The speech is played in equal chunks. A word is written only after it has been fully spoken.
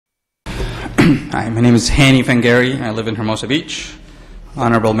Hi, my name is Hani Fangari. I live in Hermosa Beach.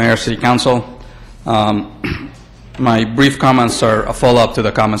 Honorable Mayor, City Council. My brief comments are a follow-up to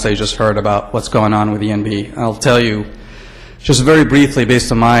the comments I just heard about what's going on with ENB. I'll tell you just very briefly,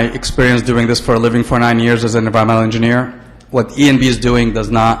 based on my experience doing this for a living for 9 years as an environmental engineer, what ENB is doing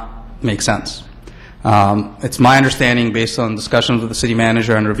does not make sense. It's my understanding, based on discussions with the city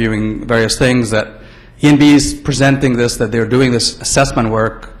manager and reviewing various things, that ENB is presenting this, that they're doing this assessment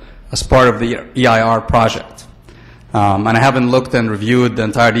work as part of the EIR project. And I haven't looked and reviewed the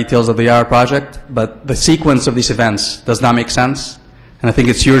entire details of the EIR project, but the sequence of these events does not make sense. And I think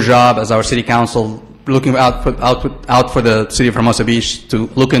it's your job as our city council, looking out for the city of Hermosa Beach, to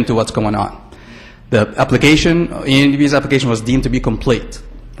look into what's going on. The application, ENB's application, was deemed to be complete,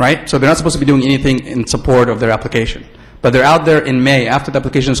 right? So they're not supposed to be doing anything in support of their application. But they're out there in May, after the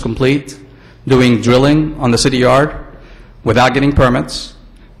application is complete, doing drilling on the city yard without getting permits,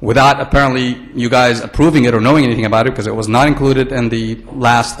 without apparently you guys approving it or knowing anything about it, because it was not included in the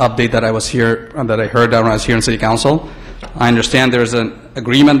last update that I was here, that I heard when I was here in City Council. I understand there's an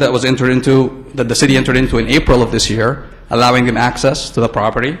agreement that was entered into, that the city entered into in April of this year, allowing them access to the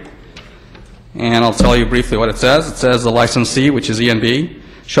property. And I'll tell you briefly what it says. It says the licensee, which is ENB,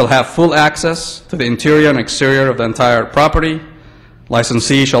 shall have full access to the interior and exterior of the entire property.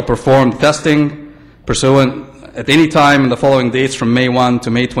 Licensee shall perform testing pursuant at any time in the following dates from May 1 to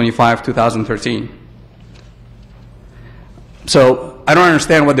May 25, 2013. So I don't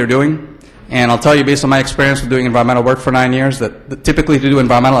understand what they're doing. And I'll tell you, based on my experience with doing environmental work for 9 years, that typically to do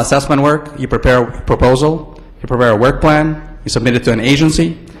environmental assessment work, you prepare a proposal, you prepare a work plan, you submit it to an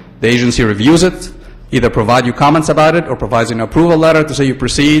agency, the agency reviews it, either provide you comments about it or provides you an approval letter to say you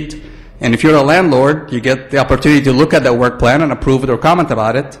proceed. And if you're a landlord, you get the opportunity to look at that work plan and approve it or comment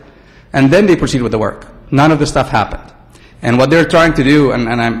about it, and then they proceed with the work. None of this stuff happened. And what they're trying to do, and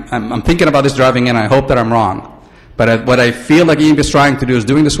I'm thinking about this driving in, I hope that I'm wrong, but what I feel like ENB is trying to do is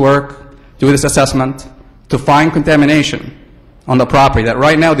doing this work, do this assessment, to find contamination on the property that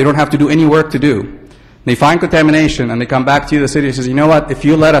right now they don't have to do any work to do. They find contamination and they come back to you, the city says, you know what, if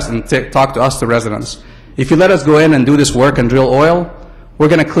you let us, and talk to us, the residents, if you let us go in and do this work and drill oil, we're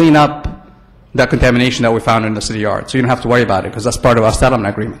going to clean up that contamination that we found in the city yard. So you don't have to worry about it, because that's part of our settlement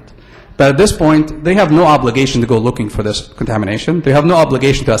agreement. But at this point, they have no obligation to go looking for this contamination. They have no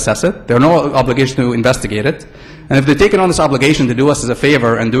obligation to assess it. They have no obligation to investigate it. And if they're taking on this obligation to do us as a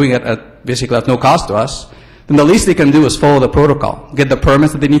favor and doing it at basically at no cost to us, then the least they can do is follow the protocol, get the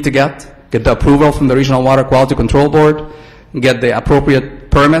permits that they need to get the approval from the Regional Water Quality Control Board, get the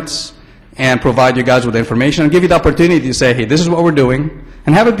appropriate permits, and provide you guys with the information and give you the opportunity to say, hey, this is what we're doing,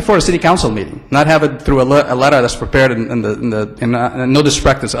 and have it before a city council meeting, not have it through a letter that's prepared in no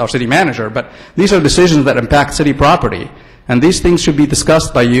disrespect to our city manager, but these are decisions that impact city property. And these things should be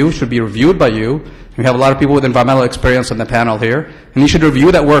discussed by you, should be reviewed by you. We have a lot of people with environmental experience on the panel here, and you should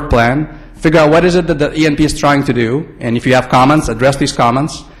review that work plan, figure out what is it that the ENP is trying to do, and if you have comments, address these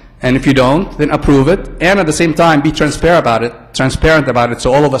comments, and if you don't, then approve it, and at the same time, be transparent about it,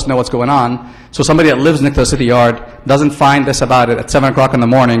 so all of us know what's going on, so somebody that lives next to the city yard doesn't find this about it at 7 o'clock in the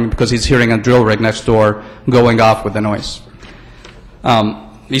morning because he's hearing a drill rig next door going off with the noise.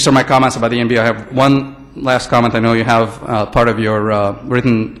 These are my comments about the ENB. I have one last comment. I know you have part of your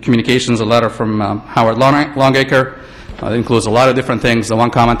written communications, a letter from Howard Longacre. It includes a lot of different things. The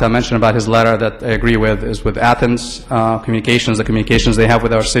one comment I mentioned about his letter that I agree with is with Athens communications, the communications they have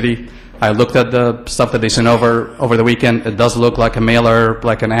with our city. I looked at the stuff that they sent over the weekend. It does look like a mailer,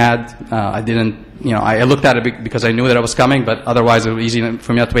 like an ad. I didn't, I looked at it because I knew that it was coming, but otherwise it was easy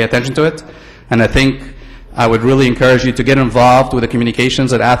for me not to pay attention to it. And I think I would really encourage you to get involved with the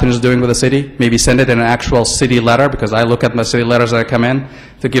communications that Athens is doing with the city. Maybe send it in an actual city letter, because I look at my city letters that come in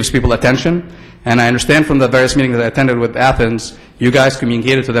that gives people attention. And I understand from the various meetings that I attended with Athens, you guys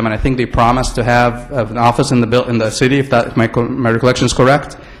communicated to them, and I think they promised to have an office in the city, if my recollection is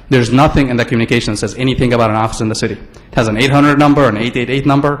correct. There's nothing in that communication that says anything about an office in the city. It has an 800 number, an 888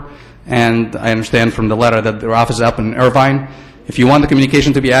 number, and I understand from the letter that their office is up in Irvine. If you want the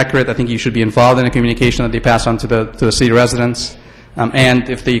communication to be accurate, I think you should be involved in the communication that they pass on to the city residents. And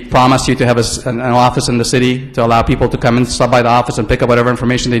if they promise you to have an office in the city to allow people to come and stop by the office and pick up whatever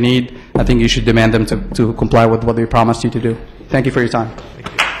information they need, I think you should demand them to comply with what they promised you to do. Thank you for your time.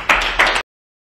 Thank you.